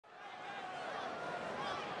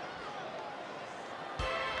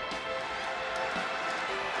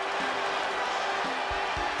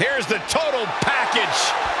Here's the total package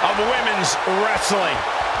of women's wrestling.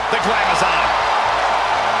 The Glamazon.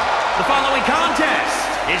 The following contest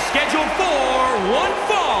is scheduled for one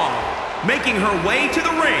fall. Making her way to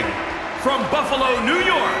the ring from Buffalo, New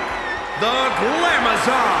York, the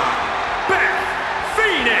Glamazon, Beth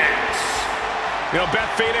Phoenix. You know, Beth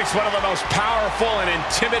Phoenix, one of the most powerful and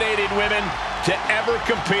intimidating women to ever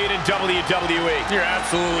compete in WWE. You're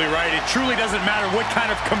absolutely right. It truly doesn't matter what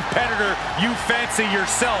kind of competitor you fancy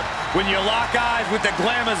yourself. When you lock eyes with the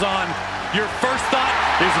Glamazon, your first thought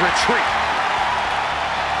is retreat.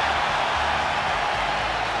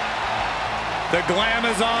 The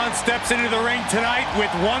Glamazon steps into the ring tonight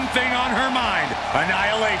with one thing on her mind: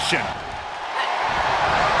 annihilation.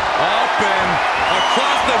 Up and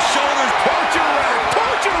across the shoulders.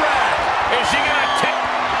 Torture rack. Is she gonna take?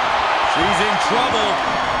 She's in trouble.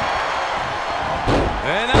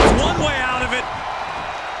 And that's one way out of it.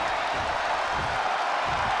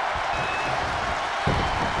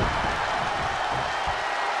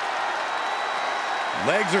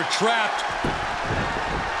 Legs are trapped.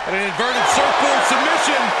 And an inverted surfboard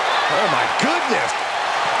submission. Oh my goodness.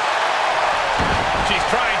 She's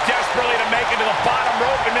trying desperately to make it to the bottom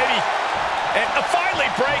rope and finally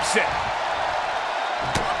breaks it.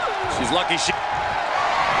 She's lucky she...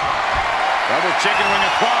 Double chicken wing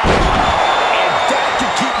across. And that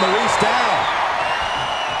can keep Maurice down.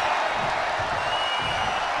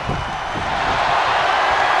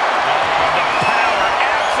 The power,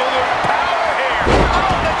 absolute power here.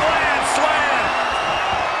 Oh, the Glam Slam.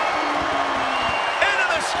 Into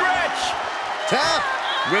the stretch. Tap.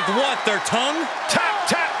 With what, their tongue? Tap,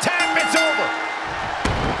 tap, tap, it's over.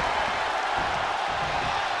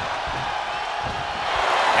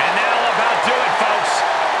 And that'll about do it, folks.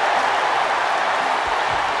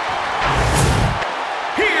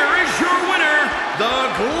 Here is your winner, the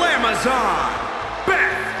Glamazon,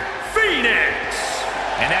 Beth Phoenix.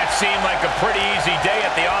 And that seemed like a pretty easy day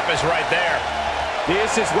at the office right there.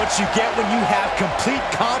 This is what you get when you have complete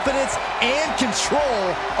confidence and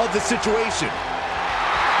control of the situation.